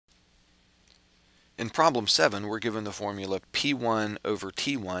In problem 7, we're given the formula P1 over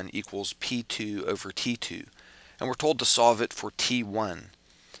T1 equals P2 over T2, and we're told to solve it for T1.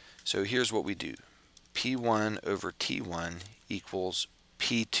 So here's what we do. P1 over T1 equals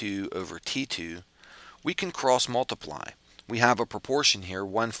P2 over T2. We can cross multiply. We have a proportion here,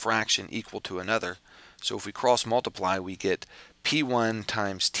 one fraction equal to another. So if we cross multiply, we get P1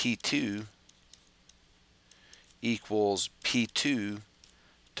 times T2 equals P2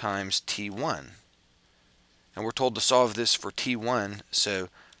 times T1. And we're told to solve this for T1, so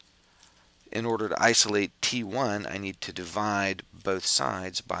in order to isolate T1, I need to divide both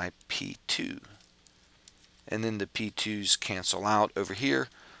sides by P2. And then the P2's cancel out over here,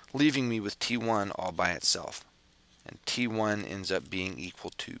 leaving me with T1 all by itself. And T1 ends up being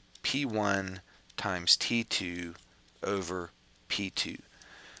equal to P1 times T2 over P2.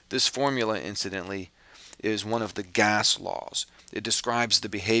 This formula, incidentally, is one of the gas laws. It describes the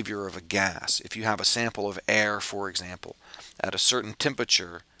behavior of a gas. If you have a sample of air, for example, at a certain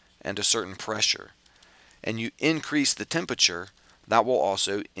temperature and a certain pressure, and you increase the temperature, that will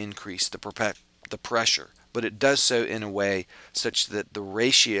also increase the pressure. But it does so in a way such that the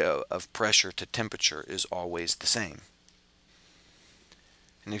ratio of pressure to temperature is always the same.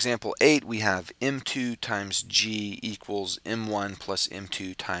 In example 8, we have M2 times G equals M1 plus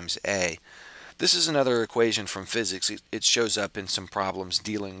M2 times A. This is another equation from physics. It shows up in some problems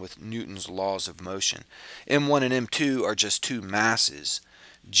dealing with Newton's laws of motion. M1 and M2 are just two masses.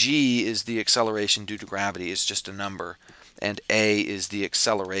 G is the acceleration due to gravity, it's just a number, and A is the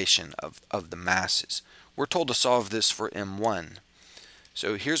acceleration of the masses. We're told to solve this for M1.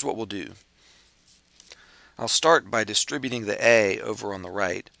 So here's what we'll do. I'll start by distributing the A over on the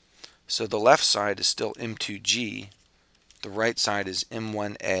right. So the left side is still M2G. The right side is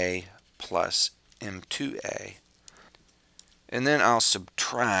M1A plus M2A. And then I'll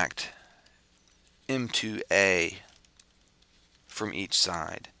subtract M2A from each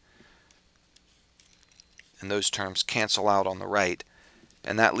side. And those terms cancel out on the right.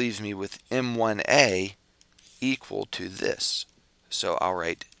 And that leaves me with M1A equal to this. So I'll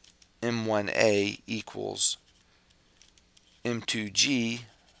write M1A equals M2G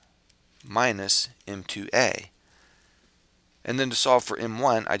minus M2A. And then to solve for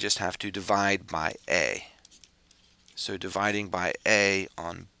M1, I just have to divide by A. So dividing by A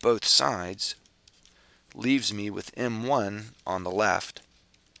on both sides leaves me with M1 on the left,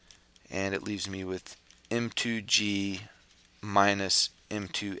 and it leaves me with M2G minus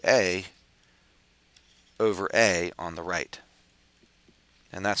M2A over A on the right.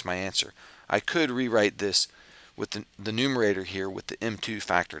 And that's my answer. I could rewrite this with the numerator here with the M2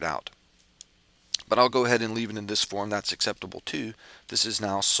 factored out. But I'll go ahead and leave it in this form. That's acceptable too. This is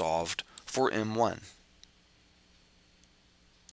now solved for M1.